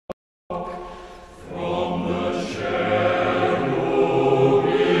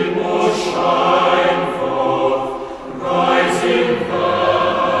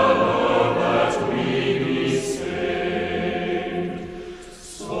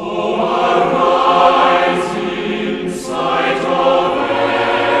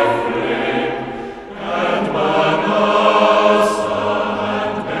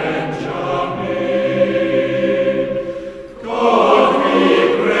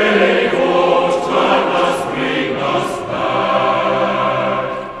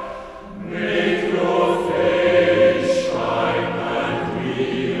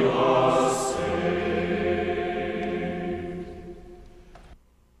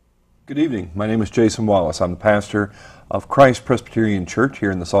Good evening. My name is Jason Wallace. I'm the pastor of Christ Presbyterian Church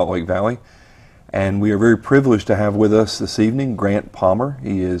here in the Salt Lake Valley, and we are very privileged to have with us this evening Grant Palmer.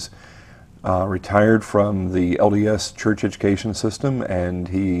 He is retired from the LDS church education system, and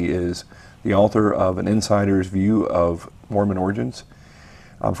he is the author of An Insider's View of Mormon Origins.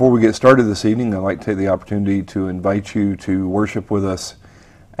 Before we get started this evening, I'd like to take the opportunity to invite you to worship with us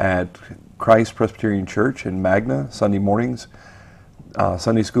at Christ Presbyterian Church in Magna Sunday mornings.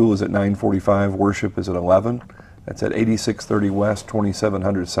 Sunday school is at 9:45, worship is at 11. That's at 8630 West,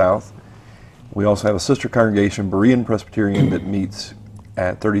 2700 South. We also have a sister congregation, Berean Presbyterian, that meets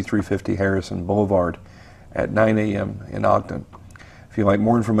at 3350 Harrison Boulevard at 9 a.m. in Ogden. If you'd like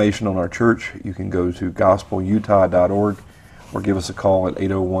more information on our church, you can go to gospelutah.org or give us a call at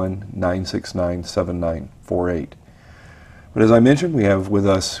 801-969-7948. But as I mentioned, we have with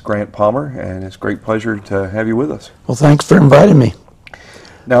us Grant Palmer, and it's a great pleasure to have you with us. Well, thanks for inviting me.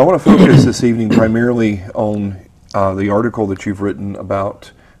 Now, I want to focus this evening primarily on the article that you've written about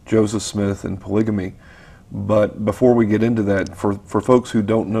Joseph Smith and polygamy. But before we get into that, for folks who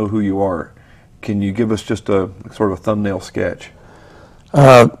don't know who you are, can you give us just a sort of a thumbnail sketch?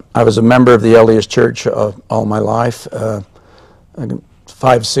 I was a member of the LDS Church all my life.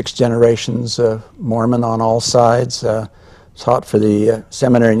 5-6 generations Mormon on all sides. Taught for the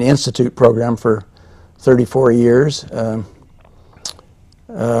Seminary and Institute program for 34 years.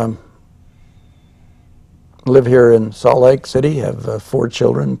 Live here in Salt Lake City, have 4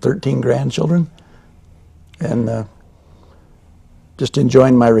 children, 13 grandchildren, and just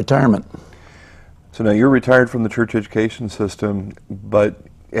enjoying my retirement. So now you're retired from the church education system, but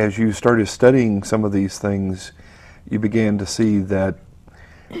as you started studying some of these things, you began to see that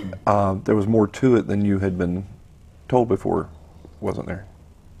there was more to it than you had been told before, wasn't there?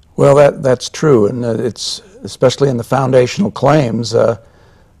 Well, that's true, and it's especially in the foundational claims.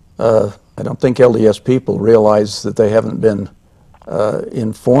 I don't think LDS people realize that they haven't been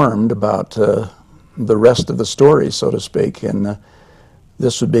informed about the rest of the story, so to speak. And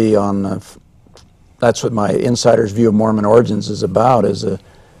this would be on. That's what my Insider's View of Mormon Origins is about. Is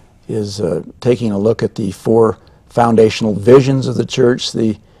taking a look at the 4 foundational visions of the church: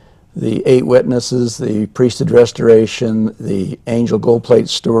 the 8 witnesses, the priesthood restoration, the angel gold plate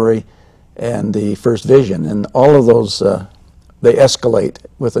story, and the first vision. And all of those, they escalate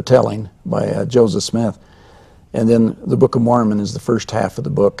with a telling by Joseph Smith. And then the Book of Mormon is the first half of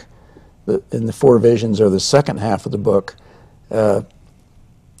the book, and the 4 visions are the second half of the book. And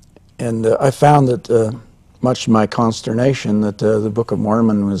I found that, much to my consternation, that the Book of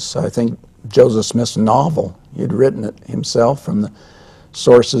Mormon was, I think, Joseph Smith's novel. He had written it himself from the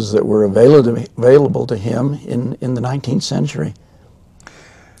sources that were available to him in the 19th century.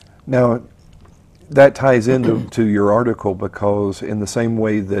 Now, that ties into your article, because in the same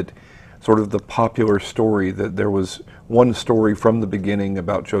way that sort of the popular story, that there was one story from the beginning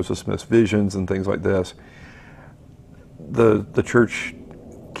about Joseph Smith's visions and things like this, the church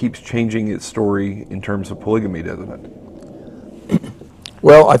keeps changing its story in terms of polygamy, doesn't it?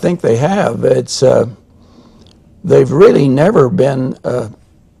 Well, I think they have. They've really never been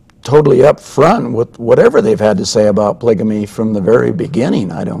totally upfront with whatever they've had to say about polygamy from the very beginning.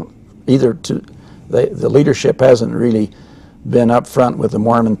 The leadership hasn't really been upfront with the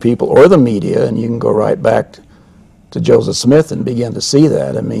Mormon people or the media, and you can go right back to Joseph Smith and begin to see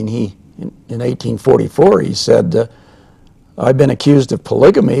that. I mean, in 1844, he said, "I've been accused of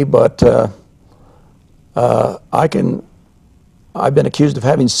polygamy, but I've been accused of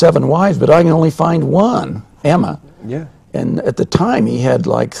having 7 wives, but I can only find one, Emma." Yeah. And at the time, he had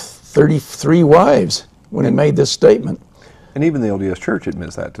like 33 wives when he made this statement. And even the LDS Church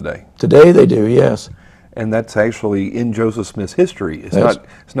admits that today. Today they do, yes. And that's actually in Joseph Smith's history. It's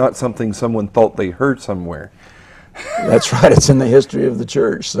not something someone thought they heard somewhere. That's right. It's in the history of the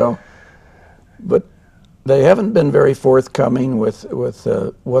church. So, but they haven't been very forthcoming with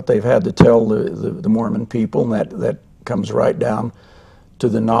what they've had to tell the Mormon people, and that comes right down to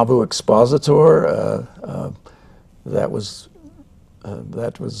the Nauvoo Expositor. That was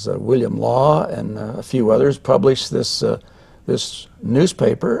William Law and a few others published this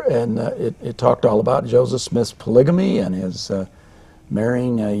newspaper, and it talked all about Joseph Smith's polygamy and his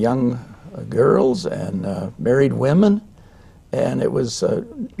marrying young girls and married women, and it was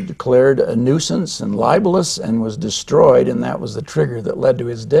declared a nuisance and libelous and was destroyed, and that was the trigger that led to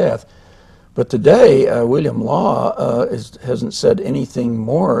his death. But today, William Law hasn't said anything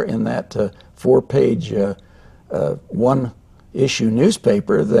more in that 4-page one-issue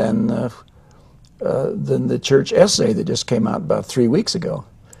newspaper than the church essay that just came out about 3 weeks ago.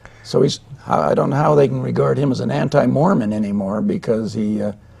 So I don't know how they can regard him as an anti-Mormon anymore, because he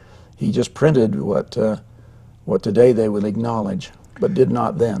He just printed what today they would acknowledge, but did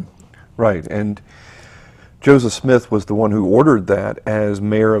not then. Right, and Joseph Smith was the one who ordered that as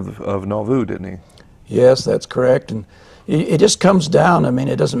mayor of Nauvoo, didn't he? Yes, that's correct. And it just comes down, I mean,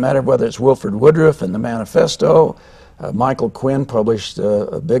 it doesn't matter whether it's Wilford Woodruff in the Manifesto. Michael Quinn published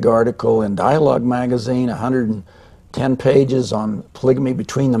a big article in Dialogue magazine, 110 pages on polygamy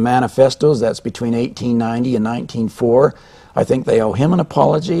between the manifestos. That's between 1890 and 1904. I think they owe him an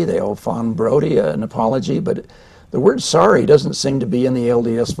apology. They owe Fawn Brody an apology. But the word sorry doesn't seem to be in the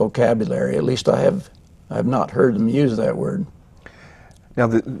LDS vocabulary. At least I have not heard them use that word. Now,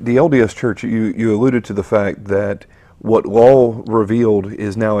 the LDS Church, you alluded to the fact that what law revealed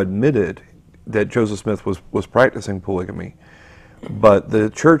is now admitted that Joseph Smith was practicing polygamy, but the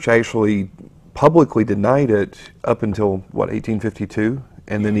church actually publicly denied it up until, what, 1852?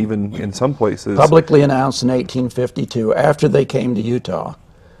 And then even in some places... Publicly announced in 1852, after they came to Utah.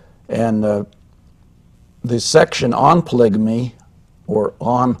 And the section on polygamy, or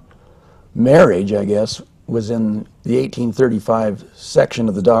on marriage, I guess, was in the 1835 section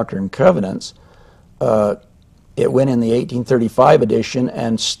of the Doctrine and Covenants. It went in the 1835 edition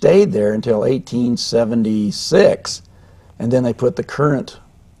and stayed there until 1876, and then they put the current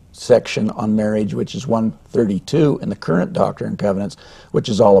section on marriage, which is 132 in the current Doctrine and Covenants, which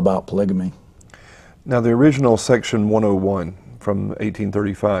is all about polygamy. Now, the original section 101 from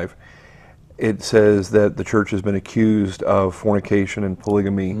 1835, it says that the church has been accused of fornication and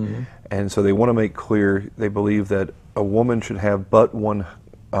polygamy, and so they want to make clear they believe that a woman should have but one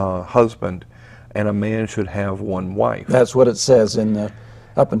husband, and a man should have one wife. That's what it says in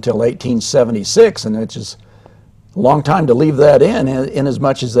up until 1876, and it's just a long time to leave that in as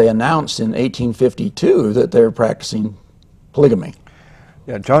much as they announced in 1852 that they're practicing polygamy.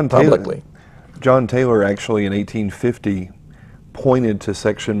 Yeah, John publicly. Taylor actually in 1850 pointed to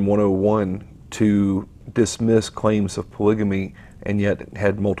section 101 to dismiss claims of polygamy, and yet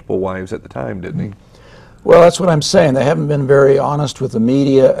had multiple wives at the time, didn't he? Well, that's what I'm saying. They haven't been very honest with the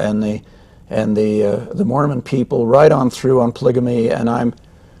media and the Mormon people right on through on polygamy, and I'm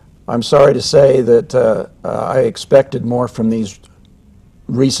sorry to say that I expected more from these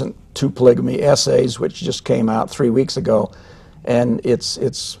recent 2 polygamy essays, which just came out 3 weeks ago, and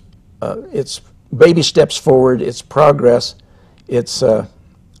it's baby steps forward. It's progress. It's to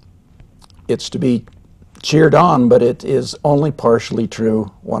be cheered on, but it is only partially true.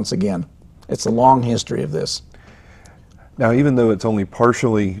 Once again, it's a long history of this. Now, even though it's only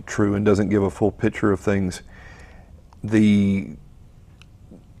partially true and doesn't give a full picture of things,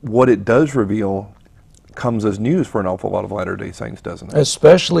 what it does reveal comes as news for an awful lot of Latter-day Saints, doesn't it?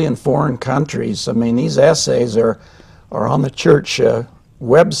 Especially in foreign countries. I mean, these essays are on the church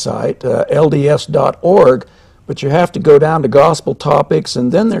website, lds.org, but you have to go down to gospel topics,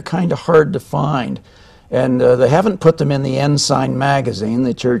 and then they're kind of hard to find. And they haven't put them in the Ensign magazine,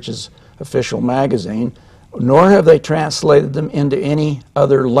 the church's official magazine, nor have they translated them into any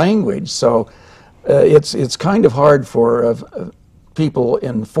other language. So it's kind of hard for people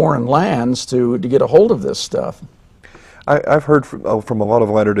in foreign lands to get a hold of this stuff. I've heard from a lot of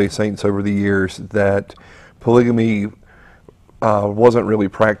Latter-day Saints over the years that polygamy wasn't really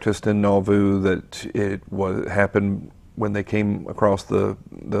practiced in Nauvoo, that it happened when they came across the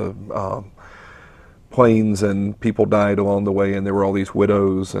plains and people died along the way, and there were all these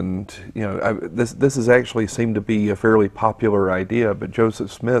widows, and this has actually seemed to be a fairly popular idea. But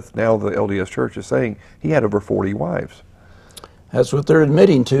Joseph Smith, now the LDS Church, is saying he had over 40 wives. That's what they're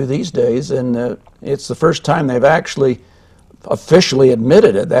admitting to these days, and it's the first time they've actually officially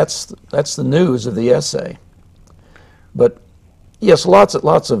admitted it. That's the news of the essay. But yes, lots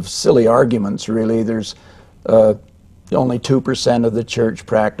of silly arguments. Really, there's only 2% of the church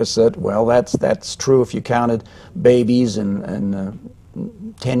practice it. Well, that's true if you counted babies and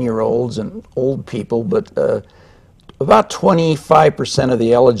 10-year-olds and old people, but about 25% of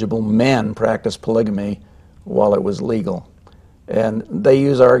the eligible men practice polygamy while it was legal. And they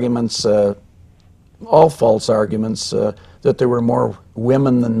use arguments, all false arguments, that there were more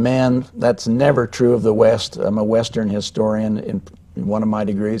women than men. That's never true of the West. I'm a Western historian in one of my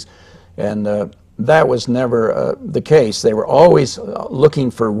degrees, and that was never the case. They were always looking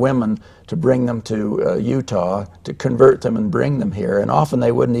for women to bring them to Utah, to convert them and bring them here. And often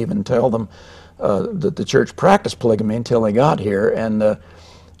they wouldn't even tell them that the church practiced polygamy until they got here. And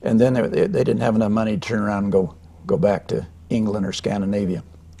then they didn't have enough money to turn around and go back to England or Scandinavia.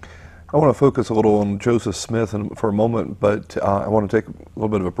 I want to focus a little on Joseph Smith for a moment, but I want to take a little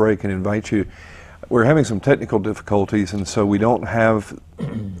bit of a break and invite you. We're having some technical difficulties, and so we don't have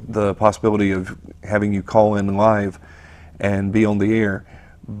the possibility of having you call in live and be on the air.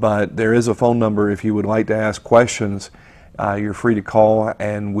 But there is a phone number if you would like to ask questions. You're free to call,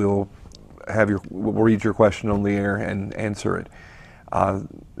 and we'll read your question on the air and answer it.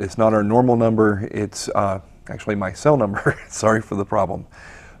 It's not our normal number. It's actually my cell number. Sorry for the problem.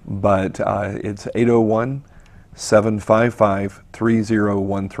 But it's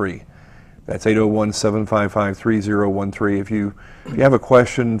 801-755-3013. That's 801-755-3013. If you have a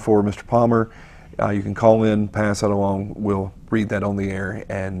question for Mr. Palmer, you can call in, pass that along. We'll read that on the air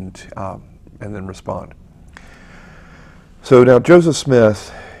and then respond. So now Joseph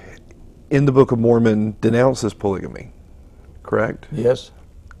Smith, in the Book of Mormon, denounces polygamy, correct? Yes.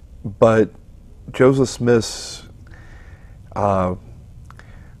 But Joseph Smith's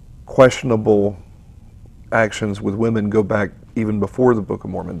questionable actions with women go back even before the Book of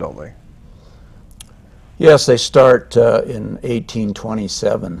Mormon, don't they? Yes, they start in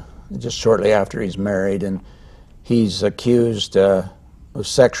 1827, just shortly after he's married, and he's accused of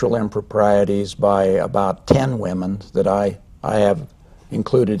sexual improprieties by about 10 women that I have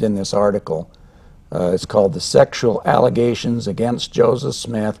included in this article. It's called The Sexual Allegations Against Joseph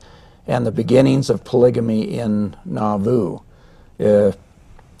Smith and the Beginnings of Polygamy in Nauvoo.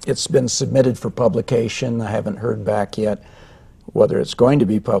 It's been submitted for publication. I haven't heard back yet whether it's going to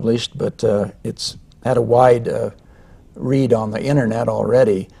be published, but it's had a wide read on the internet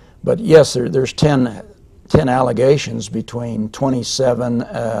already. But yes, there's 10 allegations between 27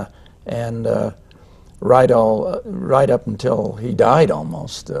 and right up until he died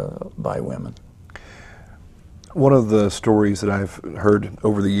almost by women. One of the stories that I've heard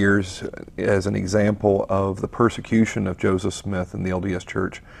over the years as an example of the persecution of Joseph Smith in the LDS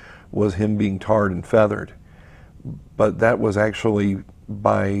Church was him being tarred and feathered. But that was actually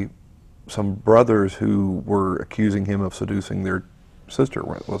by some brothers who were accusing him of seducing their sister,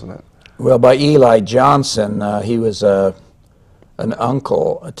 wasn't it? Well, by Eli Johnson, he was an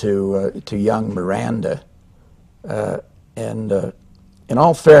uncle to young Miranda. And in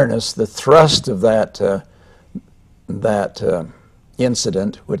all fairness, the thrust of that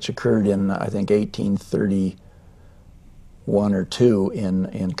incident, which occurred in, I think, 1831 or 2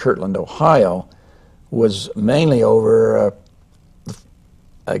 in Kirtland, Ohio, was mainly over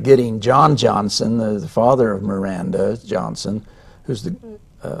getting John Johnson, the father of Miranda Johnson, who's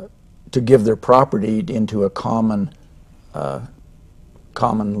to give their property into a common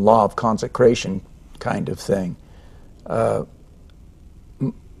law of consecration kind of thing.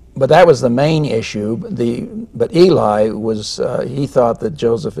 But that was the main issue. But Eli he thought that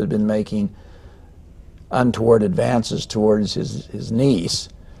Joseph had been making untoward advances towards his niece,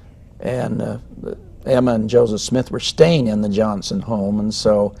 and Emma and Joseph Smith were staying in the Johnson home, and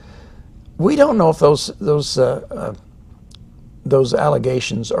so we don't know if those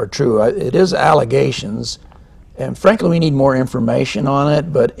allegations are true. It is allegations, and frankly, we need more information on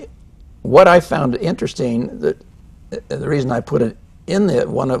it. But what I found interesting, the reason I put it in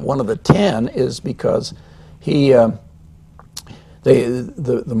one of the 10 is because the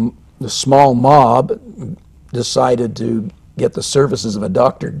small mob decided to get the services of a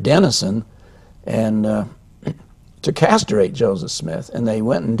Dr. Dennison and to castrate Joseph Smith, and they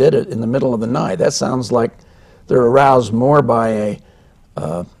went and did it in the middle of the night. That sounds like they're aroused more by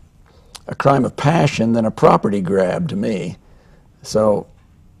a crime of passion than a property grab to me. So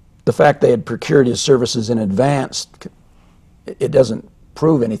the fact they had procured his services in advance, it doesn't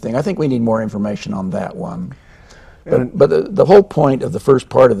prove anything. I think we need more information on that one. But the whole point of the first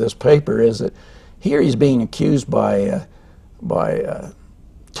part of this paper is that here he's being accused by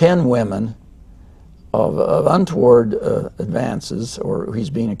 10 women of untoward advances, or he's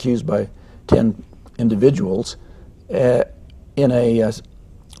being accused by 10 individuals in a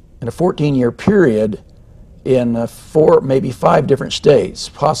 14-year period in 4, maybe 5 different states,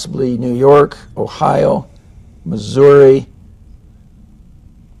 possibly New York, Ohio, Missouri,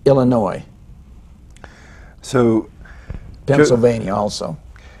 Illinois. So Pennsylvania also.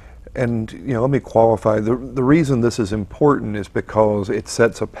 And let me qualify. The reason this is important is because it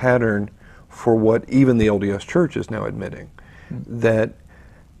sets a pattern for what even the LDS Church is now admitting. That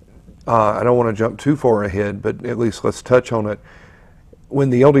I don't want to jump too far ahead, but at least let's touch on it. When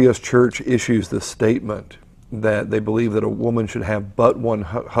the LDS Church issues the statement that they believe that a woman should have but one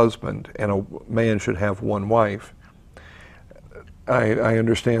husband and a man should have one wife, I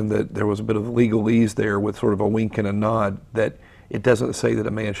understand that there was a bit of legalese there with sort of a wink and a nod that it doesn't say that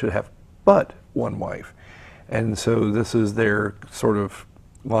a man should have but one wife. And so this is their sort of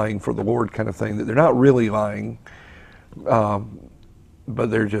lying for the Lord kind of thing, that they're not really lying, but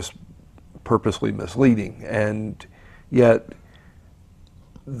they're just purposely misleading. And yet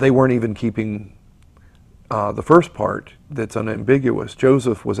they weren't even keeping the first part that's unambiguous.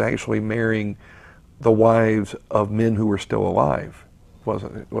 Joseph was actually marrying the wives of men who were still alive,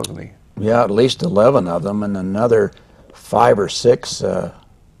 wasn't he? Yeah, at least 11 of them, and another 5 or 6,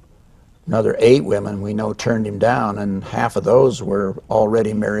 another 8 women we know turned him down, and half of those were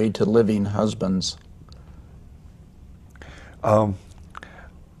already married to living husbands. Someone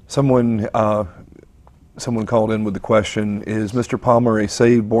called in with the question, is Mr. Palmer a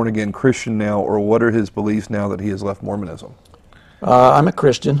saved, born-again Christian now, or what are his beliefs now that he has left Mormonism? I'm a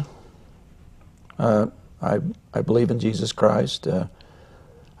Christian. I believe in Jesus Christ.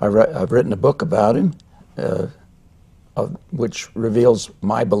 I've written a book about him, which reveals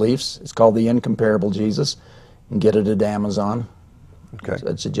my beliefs. It's called The Incomparable Jesus. You can get it at Amazon. Okay.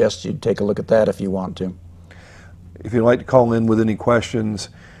 I'd suggest you take a look at that if you want to. If you'd like to call in with any questions,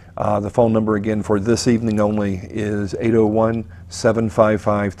 the phone number again for this evening only is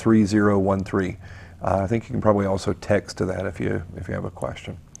 801-755-3013. I think you can probably also text to that if you have a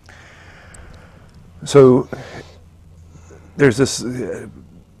question. So there's this,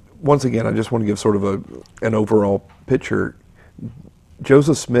 once again, I just want to give sort of an overall picture.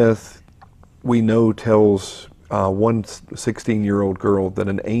 Joseph Smith, we know, tells one 16-year-old girl that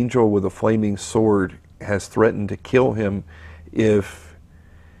an angel with a flaming sword has threatened to kill him if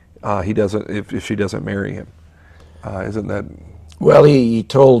she doesn't marry him. Isn't that? Well, he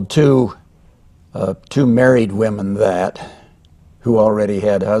told two married women that, who already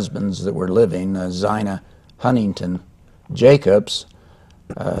had husbands that were living, Zina Huntington Jacobs.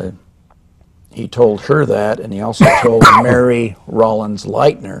 He told her that, and he also told Mary Rollins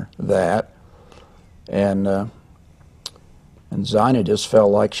Leitner that, and Zina just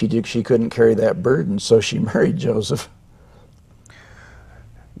felt like she couldn't carry that burden, so she married Joseph.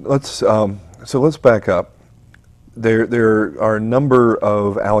 So let's back up. There are a number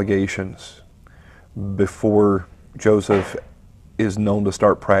of allegations before Joseph is known to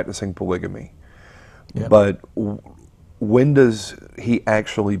start practicing polygamy. Yep. But when does he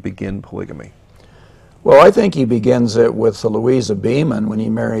actually begin polygamy? Well, I think he begins it with Louisa Beeman when he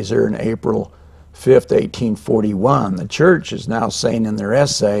marries her in April 5th, 1841. The church is now saying in their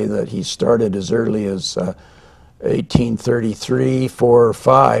essay that he started as early as 1833, 4 or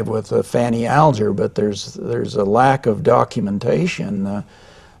 5 with Fanny Alger, but there's a lack of documentation.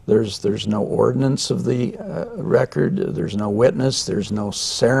 There's no ordinance of the record. There's no witness. There's no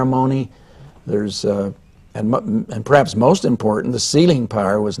ceremony. And perhaps most important, the sealing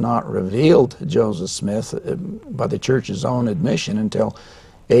power was not revealed to Joseph Smith by the church's own admission until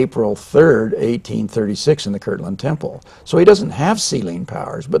April 3rd, 1836 in the Kirtland Temple. So he doesn't have sealing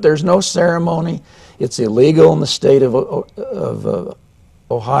powers, but there's no ceremony. It's illegal in the state of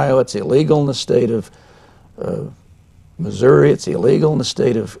Ohio. It's illegal in the state of Missouri. It's illegal in the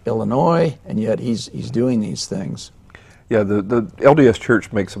state of Illinois, and yet he's doing these things. Yeah, the LDS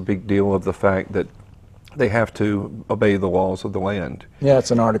Church makes a big deal of the fact that they have to obey the laws of the land. Yeah,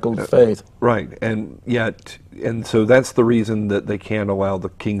 it's an article of faith. Right, and so that's the reason that they can't allow the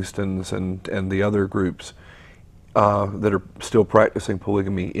Kingstons and the other groups that are still practicing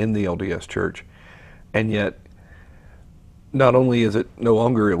polygamy in the LDS Church. And yet, not only is it no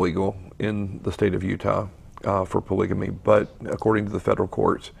longer illegal in the state of Utah for polygamy, but according to the federal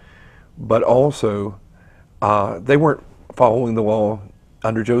courts, but also they weren't following the law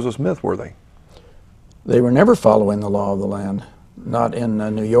under Joseph Smith, were they? They were never following the law of the land. Not in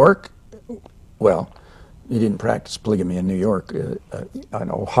New York. Well, he didn't practice polygamy in New York. In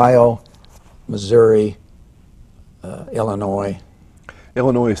Ohio, Missouri, Illinois.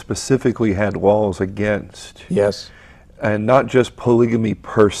 Illinois specifically had laws against. Yes. And not just polygamy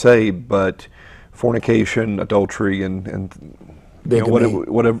per se, but fornication, adultery, and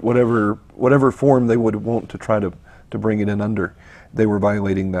whatever form they would want to try to bring it in under. They were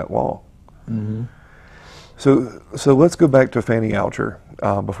violating that law. Mm-hmm. So let's go back to Fanny Alger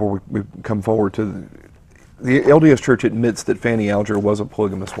before we come forward to the LDS Church admits that Fanny Alger was a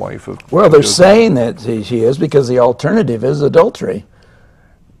polygamous wife of. Well, they're saying that she is because the alternative is adultery.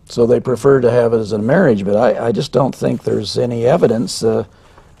 So they prefer to have it as a marriage, but I just don't think there's any evidence that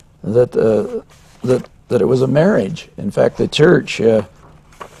it was a marriage. In fact, the church,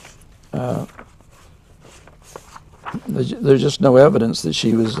 there's just no evidence that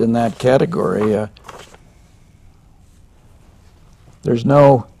she was in that category. There's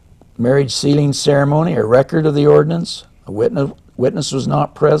no marriage sealing ceremony or record of the ordinance. A witness was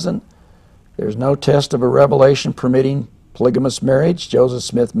not present. There's no test of a revelation permitting polygamous marriage. Joseph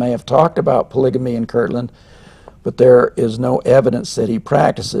Smith may have talked about polygamy in Kirtland, but there is no evidence that he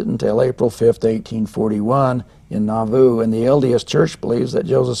practiced it until April 5th, 1841 in Nauvoo, and the LDS Church believes that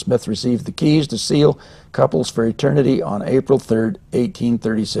Joseph Smith received the keys to seal couples for eternity on April 3rd,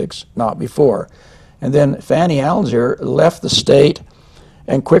 1836, not before. And then Fanny Alger left the state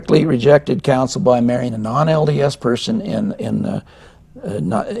and quickly rejected counsel by marrying a non-LDS person in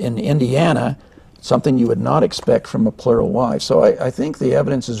Indiana, something you would not expect from a plural wife. So I think the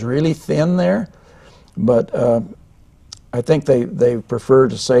evidence is really thin there, but I think they prefer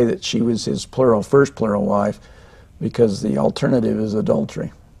to say that she was his first plural wife, because the alternative is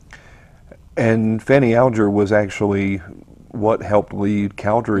adultery. And Fanny Alger was actually what helped lead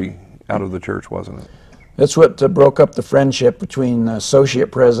Cowdery out of the church, wasn't it? That's what broke up the friendship between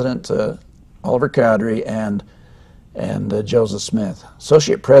Associate President Oliver Cowdery and Joseph Smith.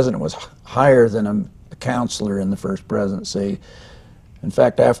 Associate President was higher than a counselor in the First Presidency. In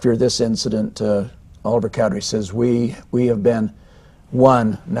fact, after this incident, Oliver Cowdery says, we have been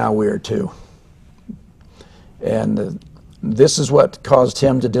one, now we are two. And this is what caused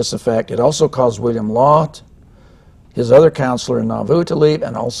him to disaffect. It also caused William Law, his other counselor in Nauvoo, to leave,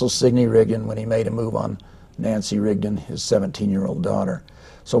 and also Sidney Rigdon when he made a move on Nancy Rigdon, his 17-year-old daughter.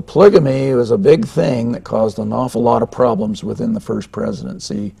 So polygamy was a big thing that caused an awful lot of problems within the First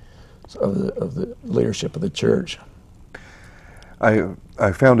Presidency of the leadership of the church. I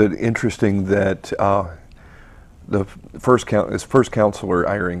found it interesting that the first counselor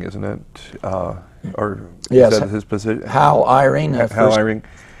Eyring, isn't it? Or yes, is that his position? Hal Eyring. Hal Eyring.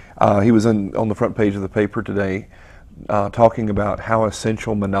 He was on the front page of the paper today, talking about how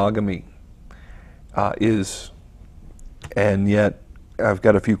essential monogamy is, and yet I've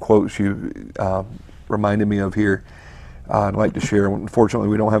got a few quotes you reminded me of here. I'd like to share. Unfortunately,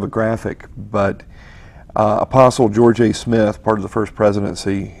 we don't have a graphic, but Apostle George A. Smith, part of the First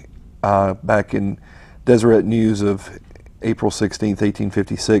Presidency, back in Deseret News of April 16th,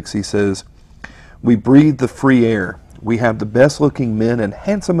 1856, he says, "We breathe the free air. We have the best-looking men and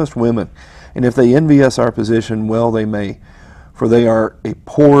handsomest women, and if they envy us our position, well they may, for they are a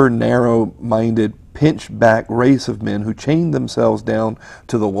poor, narrow-minded, pinch-back race of men who chain themselves down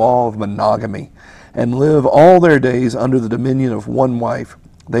to the law of monogamy and live all their days under the dominion of one wife.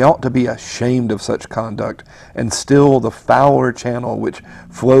 They ought to be ashamed of such conduct and still the fouler channel which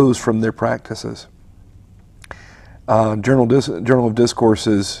flows from their practices." Journal of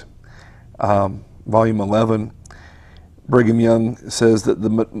Discourses, Volume 11, Brigham Young says that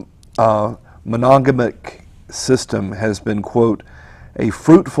the monogamic system has been, quote, "a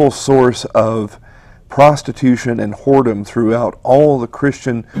fruitful source of prostitution and whoredom throughout all the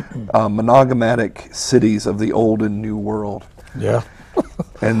Christian monogamatic cities of the Old and New World." Yeah.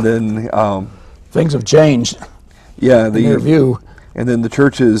 And then things have changed. Yeah, in their view. And then the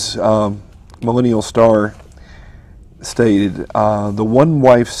church's Millennial Star stated, "The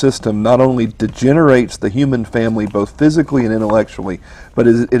one-wife system not only degenerates the human family both physically and intellectually, but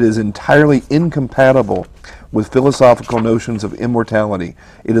it is entirely incompatible with philosophical notions of immortality.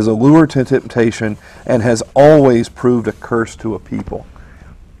 It is a lure to temptation and has always proved a curse to a people."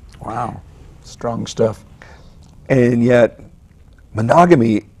 Wow, strong stuff. And yet,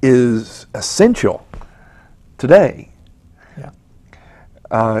 monogamy is essential today. Yeah.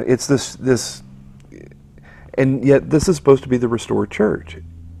 It's this, and yet this is supposed to be the restored church,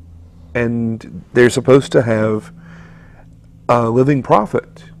 and they're supposed to have a living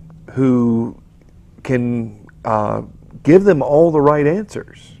prophet who can give them all the right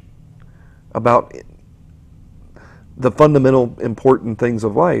answers about the fundamental important things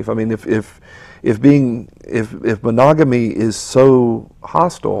of life. I mean, if monogamy is so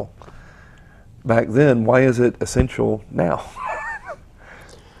hostile back then, why is it essential now?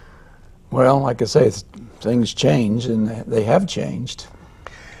 Well, like I say, things change, and they have changed.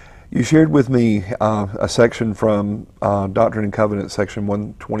 You shared with me a section from Doctrine and Covenants, section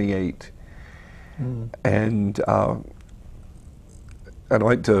 128, and I'd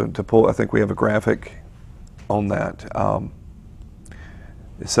like to pull, I think we have a graphic on that.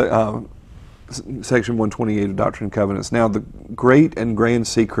 Section 128 of Doctrine and Covenants. "Now the great and grand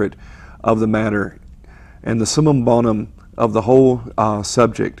secret of the matter and the summum bonum of the whole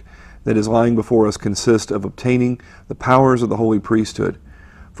subject that is lying before us consists of obtaining the powers of the holy priesthood.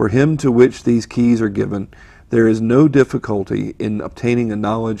 For him to which these keys are given, there is no difficulty in obtaining a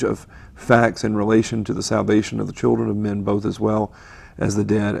knowledge of facts in relation to the salvation of the children of men, both as well as the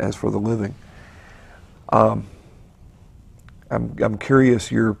dead as for the living." I'm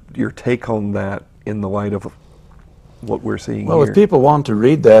curious your take on that in the light of what we're seeing well, here. If people want to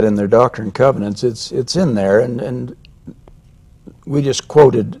read that in their Doctrine and Covenants, it's in there, and we just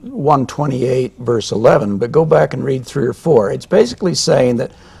quoted 128 verse 11, but go back and read 3 or 4. It's basically saying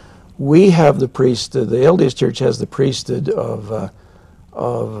that we have the priesthood, the LDS Church has the priesthood of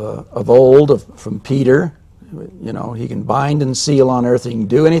old, from Peter. You know, he can bind and seal on earth, he can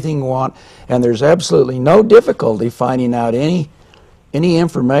do anything you want, and there's absolutely no difficulty finding out any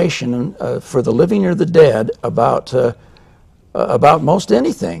information for the living or the dead about most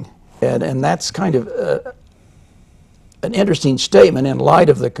anything. And that's kind of an interesting statement in light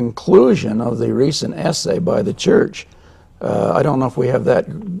of the conclusion of the recent essay by the church. I don't know if we have that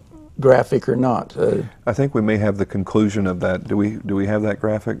graphic or not. I think we may have the conclusion of that. Do we have that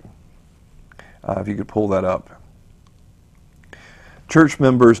graphic? If you could pull that up. Church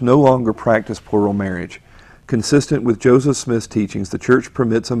members no longer practice plural marriage. Consistent with Joseph Smith's teachings, the church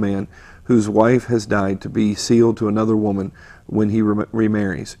permits a man whose wife has died to be sealed to another woman when he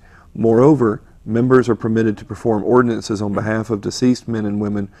remarries. Moreover, members are permitted to perform ordinances on behalf of deceased men and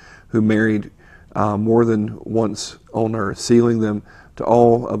women who married more than once on earth, sealing them to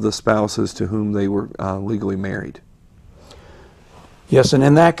all of the spouses to whom they were legally married. Yes, and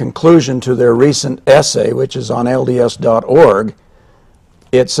in that conclusion to their recent essay, which is on LDS.org,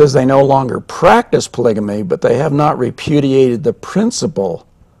 it says they no longer practice polygamy, but they have not repudiated the principle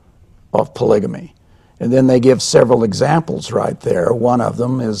of polygamy. And then they give several examples right there. One of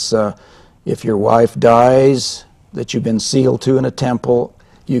them is if your wife dies that you've been sealed to in a temple,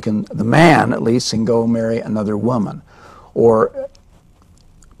 the man at least can go marry another woman. Or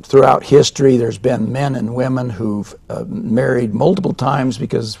throughout history, there's been men and women who've married multiple times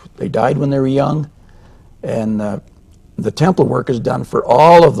because they died when they were young. And the temple work is done for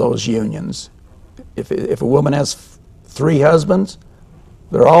all of those unions. If a woman has 3 husbands,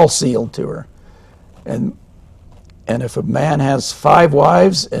 they're all sealed to her. And if a man has 5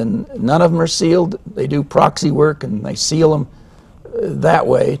 wives and none of them are sealed, they do proxy work and they seal them that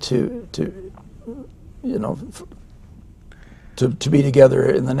way to be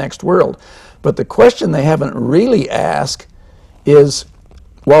together in the next world. But the question they haven't really asked is,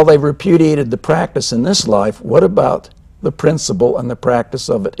 while they've repudiated the practice in this life, what about the principle and the practice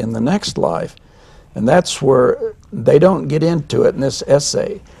of it in the next life? And that's where they don't get into it in this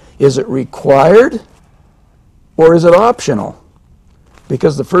essay. Is it required or is it optional?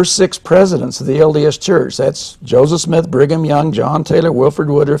 Because the first 6 presidents of the LDS Church, that's Joseph Smith, Brigham Young, John Taylor, Wilford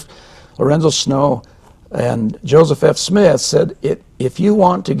Woodruff, Lorenzo Snow, and Joseph F. Smith, said if you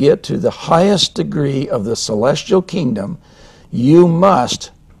want to get to the highest degree of the celestial kingdom, you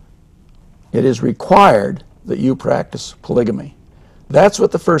must, it is required that you practice polygamy. That's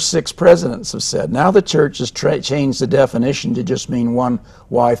what the first 6 presidents have said. Now the church has changed the definition to just mean one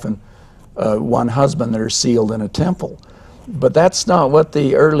wife and one husband that are sealed in a temple. But that's not what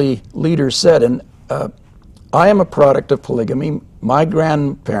the early leaders said. And I am a product of polygamy. My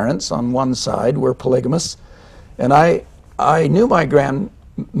grandparents on one side were polygamists, and I knew my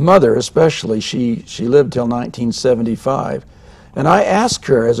grandmother especially. She lived till 1975. And I asked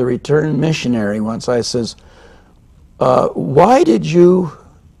her as a returned missionary once, I says, why did you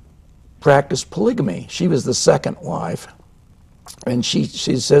practice polygamy? She was the second wife. And she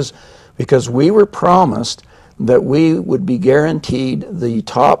says, because we were promised that we would be guaranteed the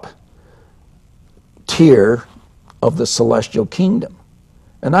top tier of the celestial kingdom.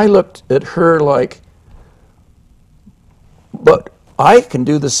 And I looked at her like, but I can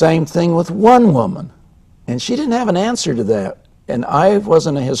do the same thing with one woman. And she didn't have an answer to that. And I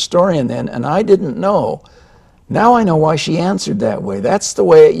wasn't a historian then, and I didn't know. Now I know why she answered that way. That's the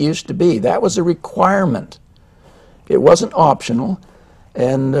way it used to be. That was a requirement. It wasn't optional.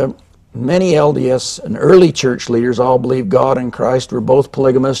 And many LDS and early church leaders all believed God and Christ were both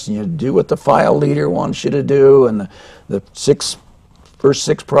polygamists, and you do what the file leader wants you to do, and the first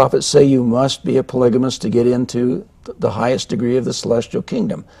 6 prophets say you must be a polygamist to get into the highest degree of the celestial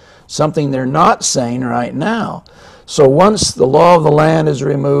kingdom. Something they're not saying right now. So once the law of the land is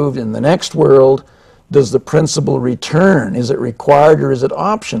removed in the next world, does the principle return? Is it required or is it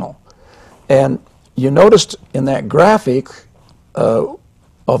optional? And you noticed in that graphic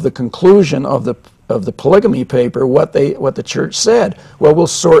of the conclusion of the polygamy paper what the church said. Well, we'll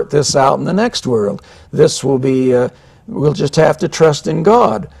sort this out in the next world. This will be, we'll just have to trust in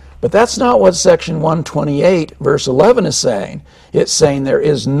God. But that's not what section 128 verse 11 is saying. It's saying there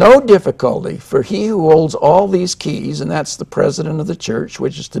is no difficulty for he who holds all these keys, and that's the president of the church,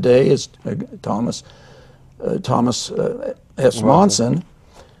 which is today is Thomas S. Monson,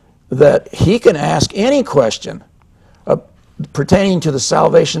 that he can ask any question pertaining to the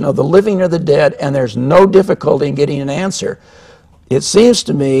salvation of the living or the dead, and there's no difficulty in getting an answer. It seems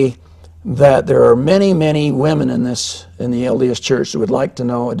to me that there are many, many women in the LDS Church that would like to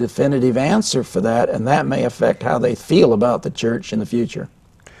know a definitive answer for that, and that may affect how they feel about the church in the future.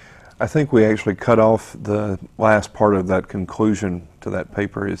 I think we actually cut off the last part of that conclusion to that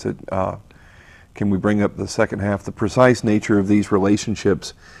paper. Is it, can we bring up the second half? The precise nature of these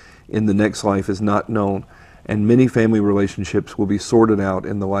relationships in the next life is not known, and many family relationships will be sorted out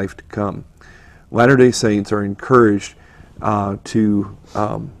in the life to come. Latter-day Saints are encouraged to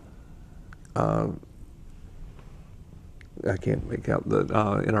I can't make out the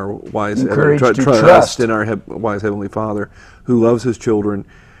in our wise trust in our wise Heavenly Father, who loves His children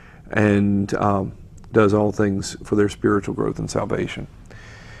and does all things for their spiritual growth and salvation.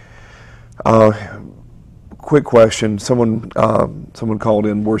 Quick question: someone called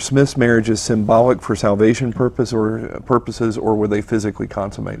in. Were Smith's marriages symbolic for salvation purposes, or were they physically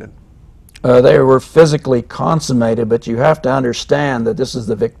consummated? They were physically consummated, but you have to understand that this is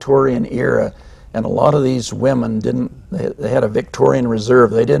the Victorian era, and a lot of these women they had a Victorian reserve.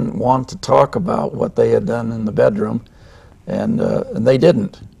 They didn't want to talk about what they had done in the bedroom, and they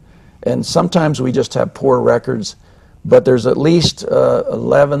didn't. And sometimes we just have poor records, but there's at least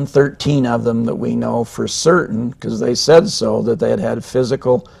 11, 13 of them that we know for certain, because they said so, that they had had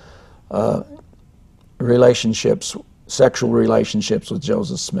physical relationships, sexual relationships with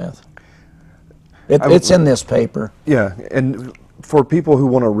Joseph Smith. It's in this paper. Yeah, and for people who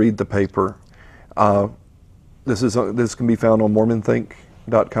want to read the paper, this can be found on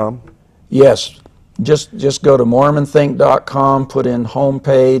MormonThink.com. Yes, just go to MormonThink.com, put in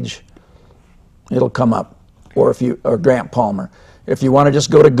homepage, it'll come up. Or Grant Palmer. If you want to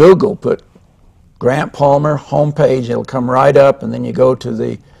just go to Google, put Grant Palmer homepage, it'll come right up, and then you go to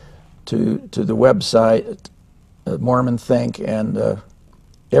the website, Mormon Think, and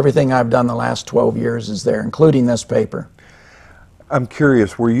everything I've done the last 12 years is there, including this paper. I'm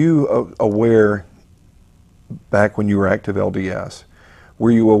curious, were you aware, back when you were active LDS,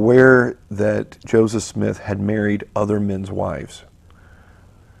 were you aware that Joseph Smith had married other men's wives?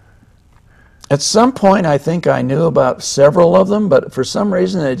 At some point, I think I knew about several of them, but for some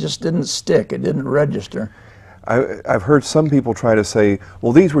reason it just didn't stick. It didn't register. I've heard some people try to say,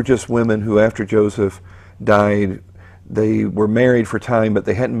 well, these were just women who, after Joseph died, they were married for time, but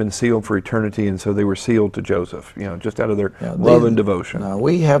they hadn't been sealed for eternity, and so they were sealed to Joseph, just out of their love and devotion.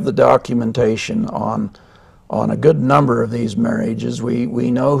 We have the documentation on a good number of these marriages.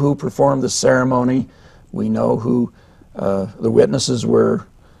 We know who performed the ceremony. We know who the witnesses were.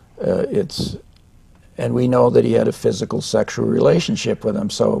 And we know that he had a physical sexual relationship with them.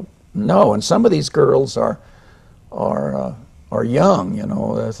 So no, and some of these girls are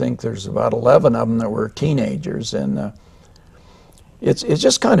young. I think there's about 11 of them that were teenagers, and it's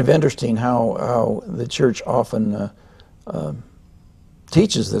just kind of interesting how the church often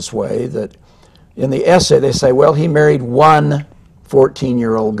teaches this way. That in the essay they say, well, he married one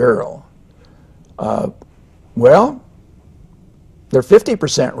 14-year-old girl. Well, they're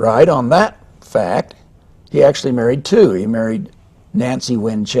 50% right on that fact. He actually married two. He married Nancy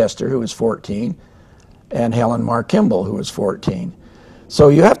Winchester, who was 14, and Helen Mar Kimball, who was 14. So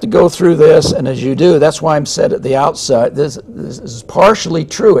you have to go through this, and as you do, that's why I'm said at the outset, this is partially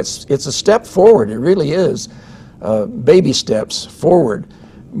true. It's a step forward. It really is, baby steps forward.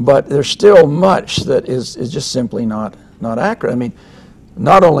 But there's still much that is just simply not accurate. I mean,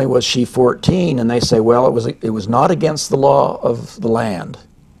 not only was she 14, and they say, well, it was not against the law of the land,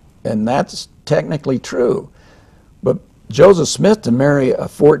 and that's technically true. But Joseph Smith, to marry a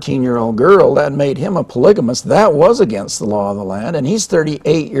 14-year-old girl, that made him a polygamist. That was against the law of the land, and he's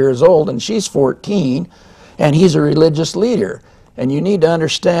 38 years old, and she's 14, and he's a religious leader. And you need to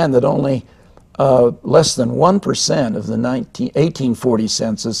understand that only less than 1% of the 1840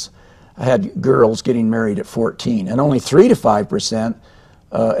 census had girls getting married at 14, and only 3 to 5%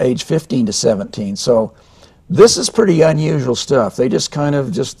 age 15 to 17. So this is pretty unusual stuff. They just kind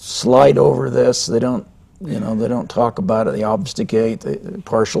of slide over this. They don't, they don't talk about it. They obfuscate the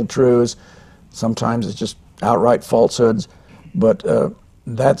partial truths. Sometimes it's just outright falsehoods. But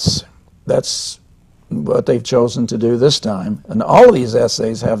that's what they've chosen to do this time. And all of these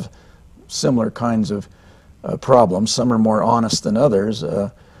essays have similar kinds of problems. Some are more honest than others,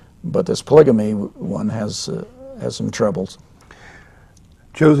 but this polygamy one has some troubles.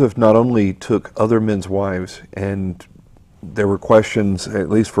 Joseph not only took other men's wives, and there were questions, at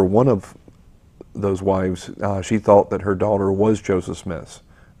least for one of those wives, she thought that her daughter was Joseph Smith's,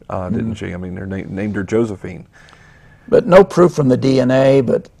 didn't she? I mean, they named her Josephine. But no proof from the DNA,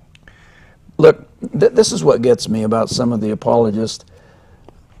 but look, this is what gets me about some of the apologists.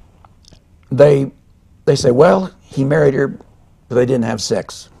 They say, well, he married her, but they didn't have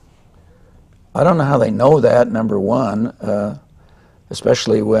sex. I don't know how they know that, number one,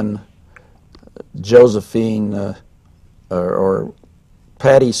 especially when Josephine or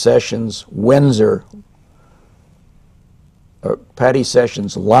Patty Sessions Windsor, or Patty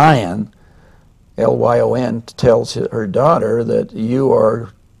Sessions Lyon, Lyon, tells her daughter that you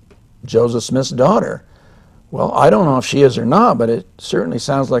are Joseph Smith's daughter. Well, I don't know if she is or not, but it certainly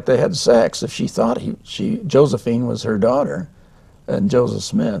sounds like they had sex if she thought Josephine was her daughter and Joseph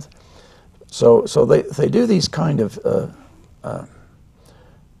Smith. So they do these kind of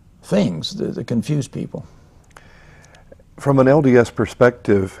things that confuse people. From an LDS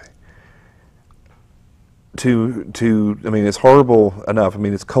perspective, I mean, it's horrible enough. I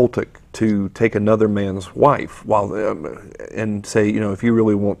mean, it's cultic to take another man's wife and say, if you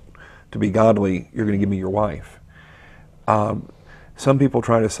really want to be godly, you're going to give me your wife. Some people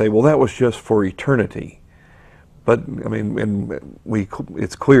try to say, well, that was just for eternity. But, I mean,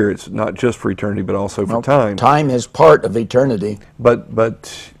 it's clear it's not just for eternity, but also for time. Time is part of eternity. But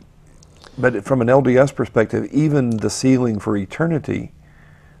from an LDS perspective, even the sealing for eternity,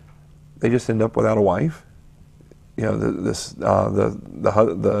 they just end up without a wife. Well, this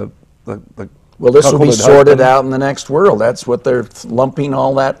will be sorted out in the next world. That's what they're lumping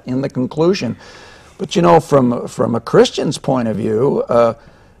all that in the conclusion. But from a Christian's point of view,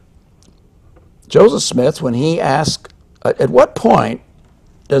 Joseph Smith, when he asked, at what point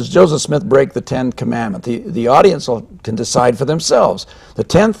does Joseph Smith break the 10th commandment? The audience can decide for themselves. The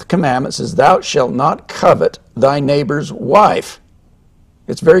 10th commandment says, "Thou shalt not covet thy neighbor's wife."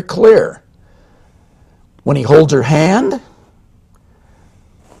 It's very clear. When he holds her hand,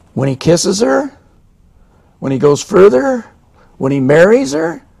 when he kisses her, when he goes further, when he marries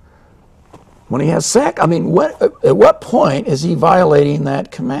her, when he has sex. I mean, at what point is he violating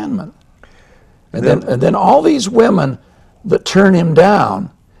that commandment? And then all these women that turn him down,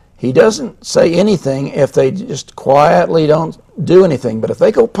 he doesn't say anything if they just quietly don't do anything. But if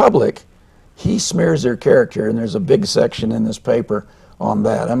they go public, he smears their character, and there's a big section in this paper on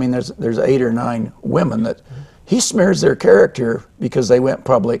that. I mean, there's 8 or 9 women that he smears their character because they went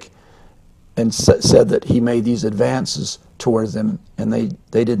public and said that he made these advances towards them, and they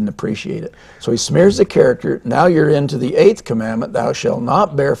didn't appreciate it. So he smears the character. Now you're into the 8th commandment, "Thou shalt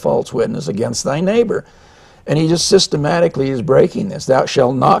not bear false witness against thy neighbor." And he just systematically is breaking this. "Thou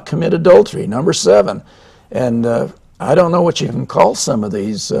shalt not commit adultery," number 7. And I don't know what you can call some of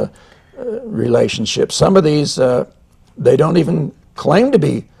these relationships. Some of these, they don't even claim to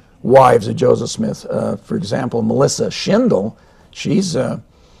be wives of Joseph Smith. For example, Melissa Schindel, she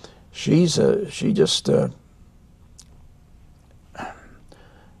just,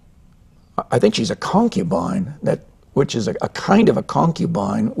 I think she's a concubine, which is a kind of a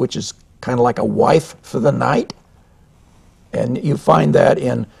concubine, which is kind of like a wife for the night. And you find that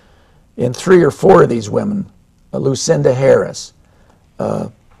in 3 or 4 of these women: Lucinda Harris,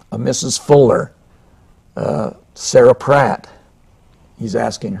 a Mrs. Fuller, Sarah Pratt. He's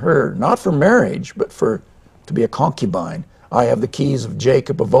asking her, not for marriage, but to be a concubine. "I have the keys of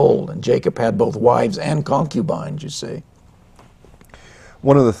Jacob of old," and Jacob had both wives and concubines, you see.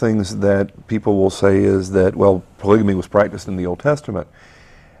 One of the things that people will say is that, well, polygamy was practiced in the Old Testament.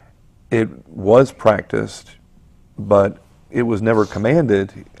 It was practiced, but it was never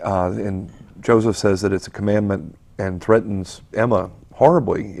commanded. And Joseph says that it's a commandment and threatens Emma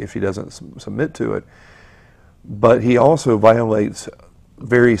horribly if she doesn't submit to it. But he also violates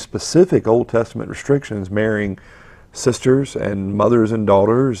very specific Old Testament restrictions, marrying sisters and mothers and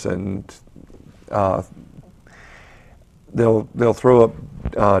daughters, and they'll throw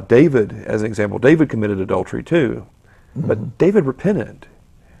up David as an example. David committed adultery too, but David repented.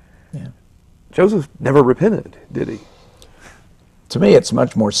 Yeah. Joseph never repented, did he? To me, it's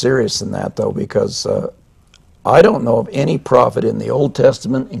much more serious than that, though, because I don't know of any prophet in the Old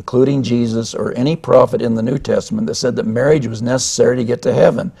Testament, including Jesus, or any prophet in the New Testament that said that marriage was necessary to get to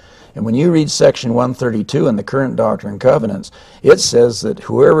heaven. And when you read section 132 in the Current Doctrine and Covenants, it says that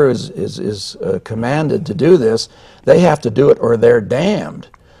whoever is commanded to do this, they have to do it or they're damned.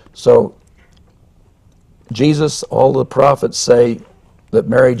 So Jesus, all the prophets say that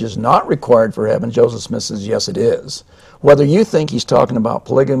marriage is not required for heaven. Joseph Smith says, yes, it is. Whether you think he's talking about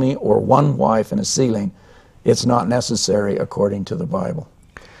polygamy or one wife and a sealing, it's not necessary according to the Bible.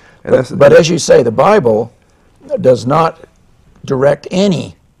 But as you say, the Bible does not direct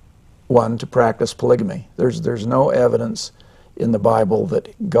anyone to practice polygamy. There's no evidence in the Bible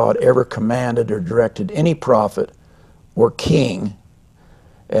that God ever commanded or directed any prophet or king.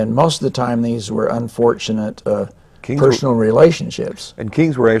 And most of the time these were unfortunate personal relationships. And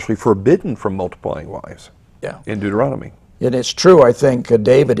kings were actually forbidden from multiplying wives. Yeah. In Deuteronomy. And it's true, I think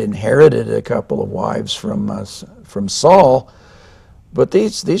David inherited a couple of wives from Saul, but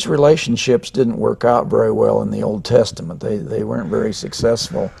these relationships didn't work out very well in the Old Testament. They weren't very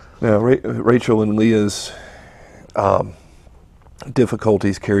successful. Now, Rachel and Leah's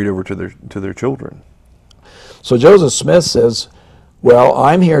difficulties carried over to their children. So Joseph Smith says, "Well,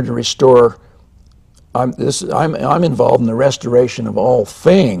 I'm here to restore. I'm involved in the restoration of all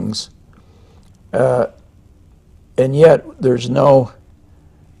things." And yet there's no,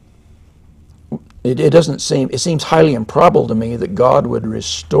 it seems highly improbable to me that God would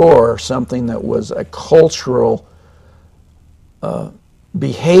restore something that was a cultural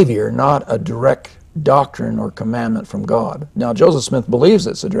behavior, not a direct doctrine or commandment from God. Now, Joseph Smith believes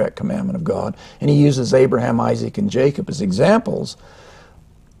it's a direct commandment of God, and he uses Abraham, Isaac, and Jacob as examples,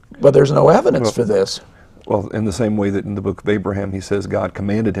 but there's no evidence for this. Well, in the same way that in the book of Abraham, he says God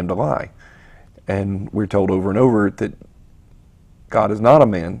commanded him to lie. And we're told over and over that God is not a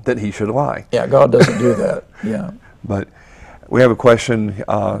man that he should lie. Yeah, God doesn't do that. Yeah. But we have a question.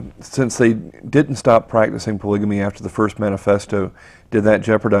 Since they didn't stop practicing polygamy after the first manifesto, did that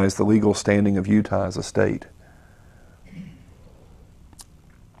jeopardize the legal standing of Utah as a state?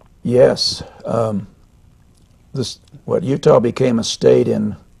 Yes. Utah became a state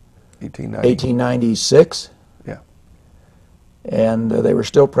in 1896. Yeah. And they were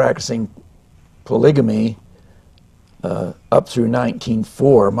still practicing polygamy up through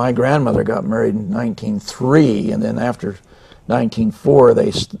 1904. My grandmother got married in 1903, and then after 1904,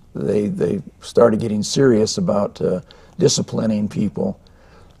 they started getting serious about disciplining people.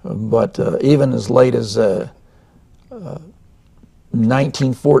 But even as late as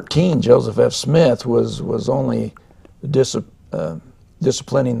 1914, Joseph F. Smith was only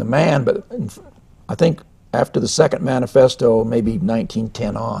disciplining the man, but I think after the second manifesto, maybe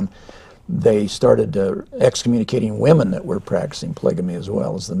 1910 on, they started excommunicating women that were practicing polygamy as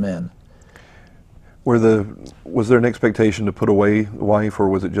well as the men. Was there an expectation to put away the wife, or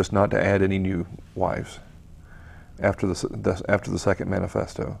was it just not to add any new wives after the second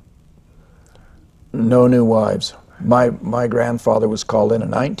manifesto? No new wives. My grandfather was called in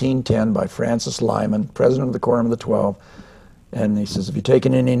 1910 by Francis Lyman, president of the Quorum of the 12, and he says, "Have you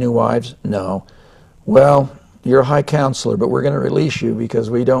taken any new wives?" "No." "Well, you're a high counselor, but we're going to release you because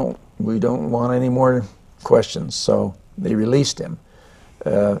we don't want any more questions." So they released him.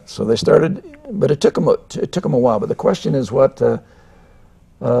 So they started, but it took them a while. But the question is, they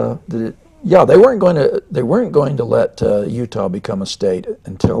weren't going to let Utah become a state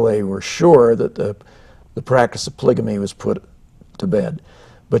until they were sure that the practice of polygamy was put to bed.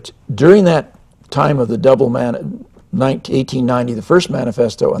 But during that time of the double 1890, the first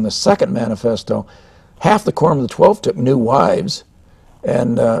manifesto and the second manifesto, half the Quorum of the 12 took new wives,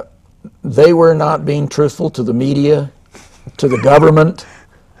 and they were not being truthful to the media, to the government,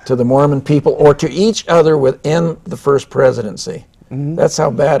 to the Mormon people, or to each other within the first presidency. Mm-hmm. That's how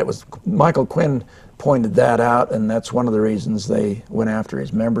bad it was. Michael Quinn pointed that out, and that's one of the reasons they went after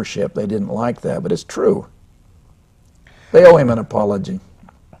his membership. They didn't like that, but it's true. They owe him an apology.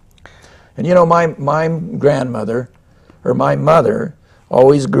 And you know, my grandmother, or my mother,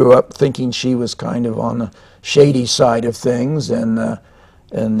 always grew up thinking she was kind of on the shady side of things, and the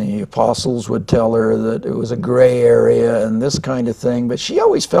apostles would tell her that it was a gray area and this kind of thing. But she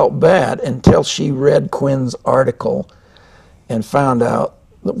always felt bad until she read Quinn's article and found out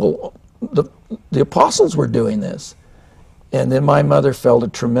that, well, the apostles were doing this. And then my mother felt a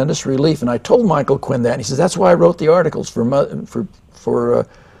tremendous relief. And I told Michael Quinn that, and he says, "That's why I wrote the articles for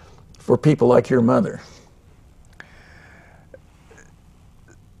people like your mother."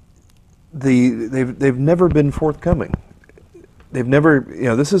 They've never been forthcoming. They've never,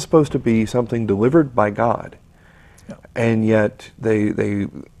 this is supposed to be something delivered by God, yeah. And yet they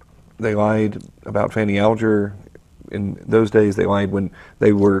lied about Fanny Alger. In those days, they lied when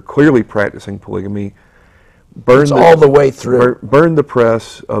they were clearly practicing polygamy. Burned all the way through. Burned the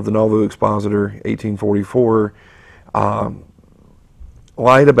press of the Nauvoo Expositor, 1844.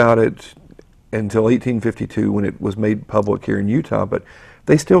 Lied about it until 1852 when it was made public here in Utah. But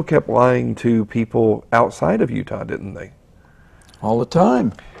they still kept lying to people outside of Utah, didn't they? All the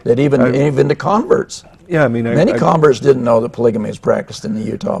time. That even to converts. Yeah, I mean, many converts didn't know that polygamy is practiced in the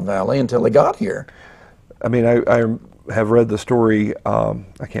Utah Valley until they got here. I mean, I have read the story. I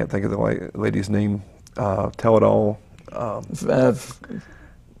can't think of the lady's name. Tell it all.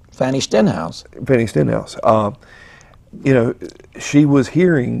 Fanny Stenhouse. Fanny Stenhouse. She was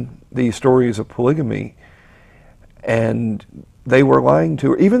hearing these stories of polygamy, and they were lying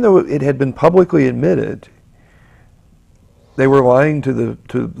to her, even though it had been publicly admitted. They were lying to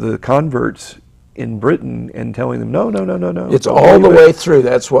the converts in Britain and telling them, no, no, no, no, no. It's don't all the believe it. way through.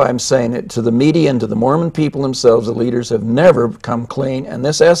 That's why I'm saying it to the media and to the Mormon people themselves. The leaders have never come clean, and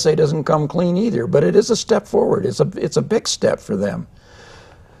this essay doesn't come clean either. But it is a step forward. It's a big step for them.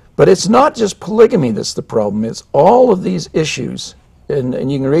 But it's not just polygamy that's the problem. It's all of these issues,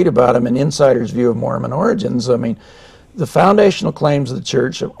 and you can read about them in Insider's View of Mormon Origins. I mean, the foundational claims of the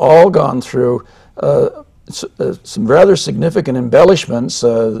church have all gone through some rather significant embellishments.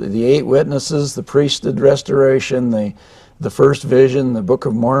 The 8 witnesses, the priesthood restoration, the first vision, the Book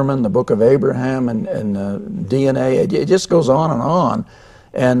of Mormon, the Book of Abraham, and DNA. It just goes on and on.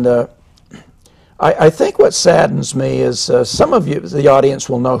 And I think what saddens me is some of you, the audience,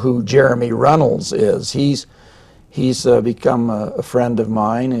 will know who Jeremy Runnels is. He's become a friend of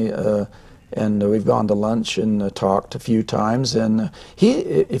mine. And we've gone to lunch and talked a few times. And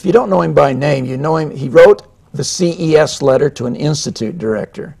if you don't know him by name, you know him. He wrote the CES letter to an institute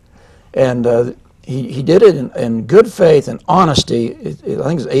director, and he did it in good faith and honesty. I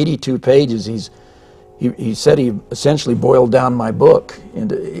think it's 82 pages. He said he essentially boiled down my book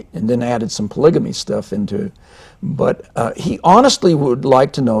and then added some polygamy stuff into it. But he honestly would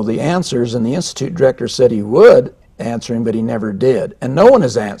like to know the answers, and the institute director said he would answer him, but he never did. And no one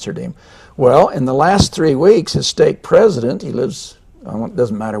has answered him. Well, in the last 3 weeks, his stake president, he lives, it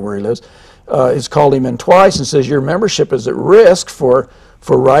doesn't matter where he lives, has called him in twice and says, your membership is at risk for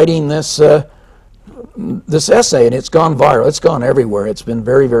writing this essay, and it's gone viral. It's gone everywhere. It's been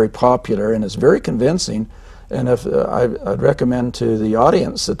very, very popular, and it's very convincing. And I'd recommend to the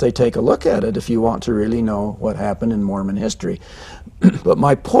audience that they take a look at it if you want to really know what happened in Mormon history. But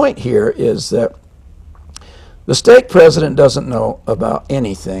my point here is that the stake president doesn't know about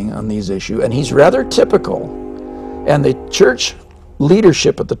anything on these issues, and he's rather typical. And the church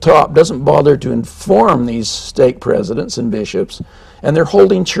leadership at the top doesn't bother to inform these stake presidents and bishops, and they're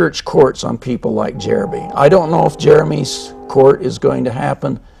holding church courts on people like Jeremy. I don't know if Jeremy's court is going to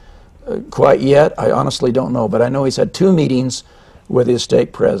happen quite yet. I honestly don't know, but I know he's had 2 meetings with his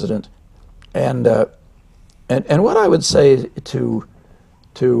stake president. And what I would say to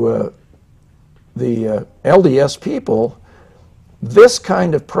the LDS people, this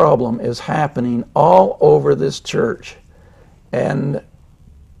kind of problem is happening all over this church. And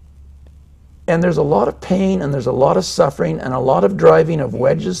there's a lot of pain, and there's a lot of suffering, and a lot of driving of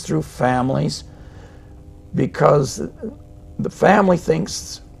wedges through families, because the family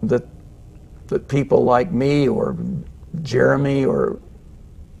thinks that people like me or Jeremy or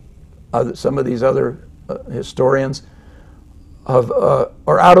some of these other historians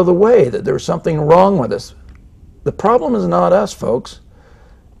are out of the way, that there's something wrong with us. The problem is not us, folks.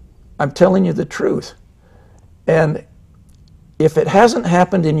 I'm telling you the truth. And if it hasn't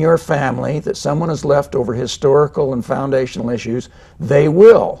happened in your family, that someone has left over historical and foundational issues, they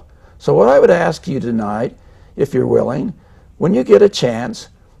will. So what I would ask you tonight, if you're willing, when you get a chance,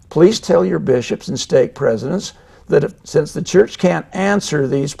 please tell your bishops and stake presidents that since the church can't answer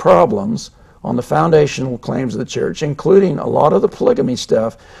these problems on the foundational claims of the church, including a lot of the polygamy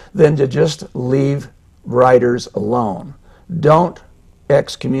stuff, then to just leave writers alone. Don't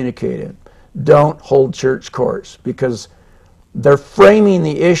excommunicate it. Don't hold church courts, because they're framing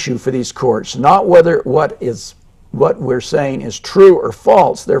the issue for these courts, not whether what we're saying is true or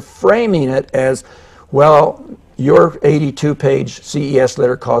false. They're framing it as, well, your 82-page CES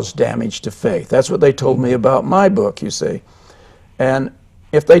letter caused damage to faith. That's what they told me about my book, you see. And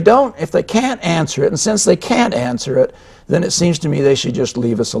if they can't answer it, and since they can't answer it, then it seems to me they should just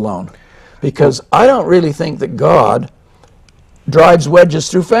leave us alone. Because I don't really think that God drives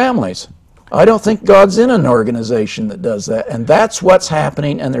wedges through families. I don't think God's in an organization that does that. And that's what's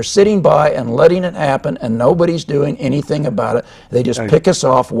happening, and they're sitting by and letting it happen, and nobody's doing anything about it. They just pick us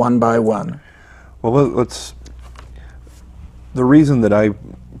off one by one. Well, the reason that I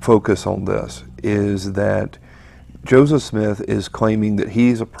focus on this is that Joseph Smith is claiming that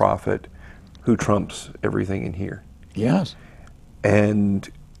he's a prophet who trumps everything in here. Yes. And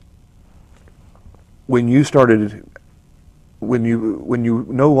when you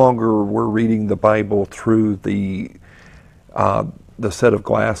no longer were reading the Bible through the set of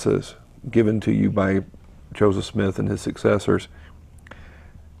glasses given to you by Joseph Smith and his successors,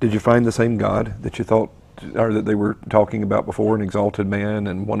 did you find the same God that you thought, or that they were talking about before, an exalted man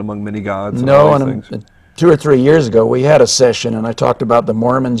and one among many gods? And no, all these things? 2 or 3 years ago we had a session, and I talked about the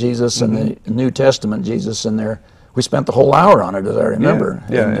Mormon Jesus and the New Testament Jesus in there. We spent the whole hour on it, as I remember.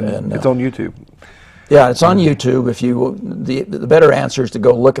 Yeah, and it's on YouTube. Yeah, it's on YouTube. If you, the better answer is to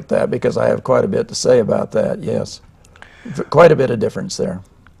go look at that, because I have quite a bit to say about that. Yes, quite a bit of difference there.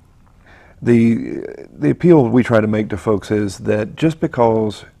 The appeal we try to make to folks is that just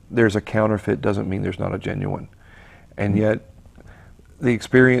because there's a counterfeit doesn't mean there's not a genuine. And yet, the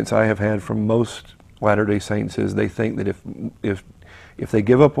experience I have had from most Latter-day Saints is they think that if they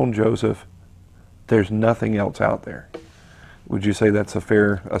give up on Joseph, there's nothing else out there. Would you say that's a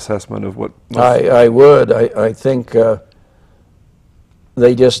fair assessment of what? I would. I think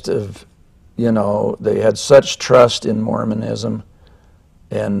they just have, they had such trust in Mormonism,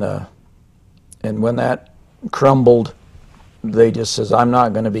 and when that crumbled, they just says, I'm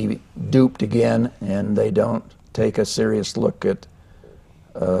not going to be duped again, and they don't take a serious look at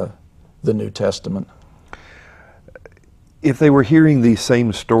the New Testament. If they were hearing these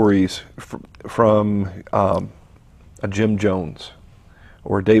same stories from a Jim Jones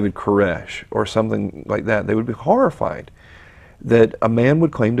or David Koresh or something like that, they would be horrified that a man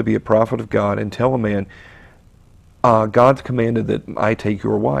would claim to be a prophet of God and tell a man, God's commanded that I take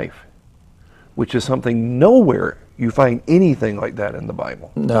your wife, which is something nowhere you find anything like that in the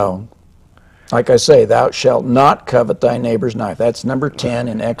Bible. No. Like I say, thou shalt not covet thy neighbor's knife. That's number 10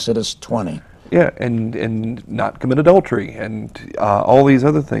 in Exodus 20. Yeah, and not commit adultery and all these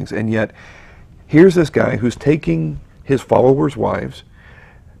other things. And yet, here's this guy who's taking his followers' wives.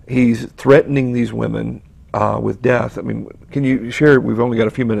 He's threatening these women with death. I mean, can you share, we've only got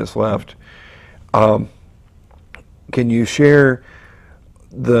a few minutes left. Can you share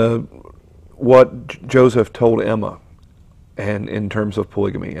what Joseph told Emma and in terms of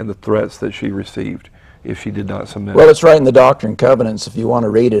polygamy and the threats that she received if she did not submit? Well, it's right in the Doctrine and Covenants. If you want to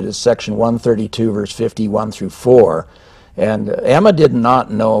read it, it's section 132, verse 51 through 4. And Emma did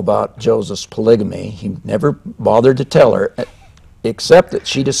not know about Joseph's polygamy. He never bothered to tell her, except that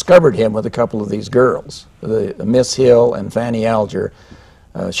she discovered him with a couple of these girls, Miss Hill and Fanny Alger.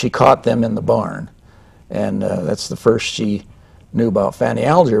 She caught them in the barn. And that's the first she knew about Fanny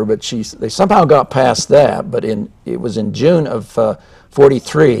Alger, but they somehow got past that. But it was in June of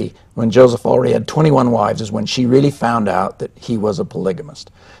 43, when Joseph already had 21 wives, is when she really found out that he was a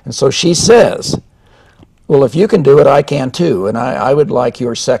polygamist. And so she says, well, if you can do it, I can too, and I would like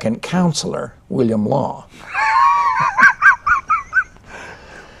your second counselor, William Law.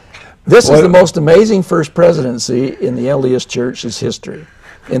 This is the most amazing first presidency in the LDS Church's history.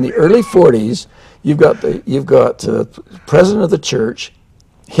 In the early 40s, you've got the president of the church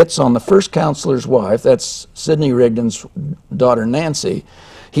hits on the first counselor's wife. That's Sidney Rigdon's daughter Nancy.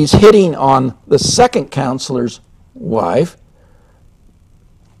 He's hitting on the second counselor's wife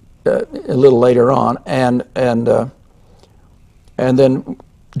a little later on, and then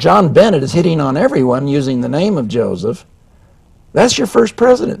John Bennett is hitting on everyone using the name of Joseph. That's your first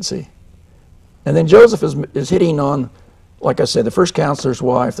presidency. And then Joseph is hitting on, like I said, the first counselor's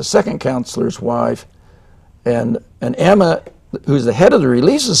wife, the second counselor's wife, and Emma, who's the head of the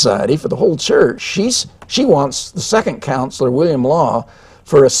Relief Society for the whole church, she wants the second counselor, William Law,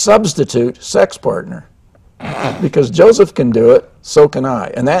 for a substitute sex partner. Because Joseph can do it, so can I.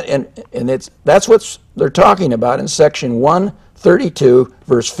 And that's what they're talking about in section 132,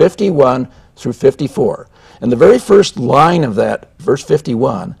 verse 51 through 54. And the very first line of that, verse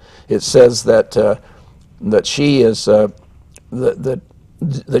 51, it says that she is that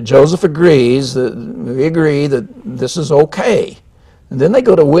Joseph agrees, that we agree that this is okay. And then they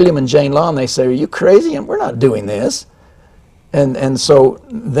go to William and Jane Law and they say, are you crazy? And we're not doing this. And so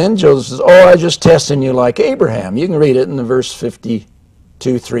then Joseph says, oh, I'm just testing you like Abraham. You can read it in the verse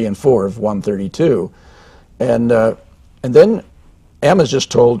 52, 3, and 4 of 132. And then Emma's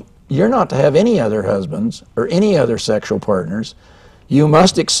just told, you're not to have any other husbands or any other sexual partners. You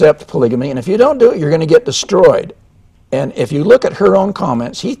must accept polygamy, and if you don't do it, you're going to get destroyed. And if you look at her own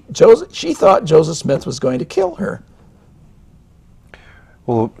comments, she thought Joseph Smith was going to kill her.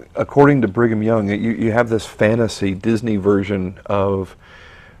 Well, according to Brigham Young, you have this fantasy Disney version of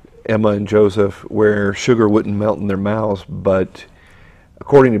Emma and Joseph where sugar wouldn't melt in their mouths, but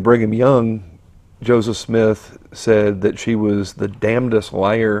according to Brigham Young, Joseph Smith said that she was the damnedest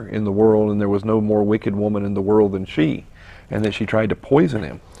liar in the world and there was no more wicked woman in the world than she, and that she tried to poison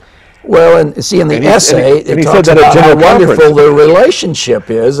him. Well, and see, in the essay, it talks about how wonderful their relationship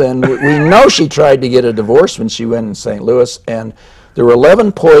is, and we know she tried to get a divorce when she went in St. Louis, and there were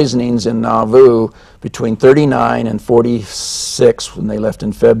 11 poisonings in Nauvoo between 39 and 46 when they left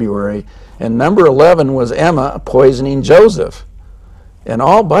in February, and number 11 was Emma poisoning Joseph. And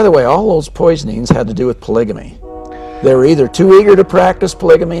by the way, all those poisonings had to do with polygamy. They were either too eager to practice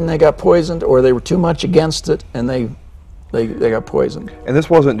polygamy and they got poisoned, or they were too much against it and they got poisoned. And this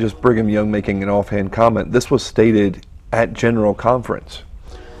wasn't just Brigham Young making an offhand comment. This was stated at General Conference.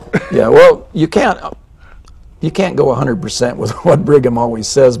 Yeah, well, you can't go 100% with what Brigham always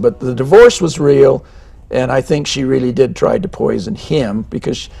says, but the divorce was real, And I think she really did try to poison him,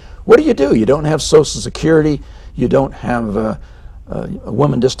 because what do? You don't have Social Security. You don't have a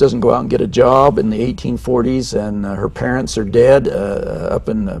woman just doesn't go out and get a job in the 1840s, and her parents are dead up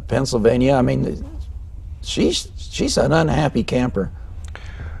in Pennsylvania. I mean, she's an unhappy camper.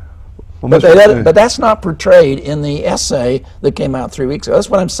 Well, but that's not portrayed in the essay that came out 3 weeks ago. That's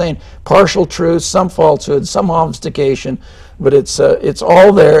what I'm saying. Partial truth, some falsehood, some obfuscation, but it's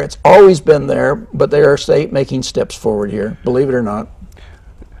all there. It's always been there, but they are making steps forward here, believe it or not.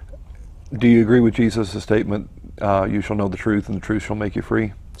 Do you agree with Jesus' statement, you shall know the truth and the truth shall make you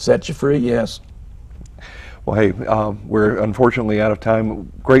free? Set you free, yes. Well, hey, we're unfortunately out of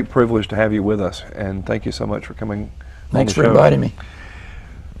time. Great privilege to have you with us, and thank you so much for coming. Thanks for inviting me.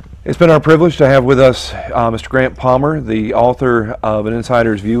 It's been our privilege to have with us Mr. Grant Palmer, the author of An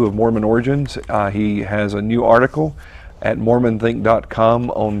Insider's View of Mormon Origins. He has a new article at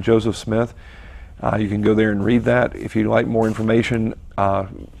mormonthink.com on Joseph Smith. You can go there and read that. If you'd like more information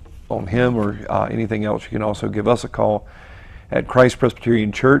on him or anything else, you can also give us a call at Christ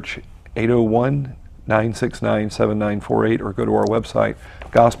Presbyterian Church, 801-969-7948, or go to our website,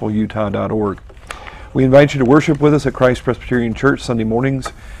 gospelutah.org. We invite you to worship with us at Christ Presbyterian Church Sunday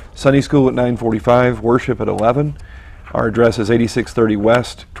mornings, Sunday school at 9:45, worship at 11. Our address is 8630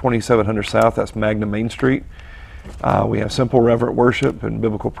 West, 2700 South. That's Magna Main Street. We have simple reverent worship and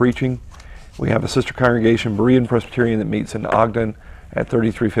biblical preaching. We have a sister congregation, Berean Presbyterian, that meets in Ogden at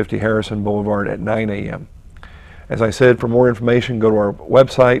 3350 Harrison Boulevard at 9 a.m. As I said, for more information, go to our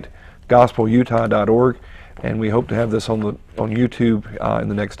website, gospelutah.org, and we hope to have this on YouTube in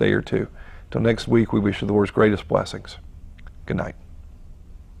the next day or two. Till next week, we wish you the Lord's greatest blessings. Good night.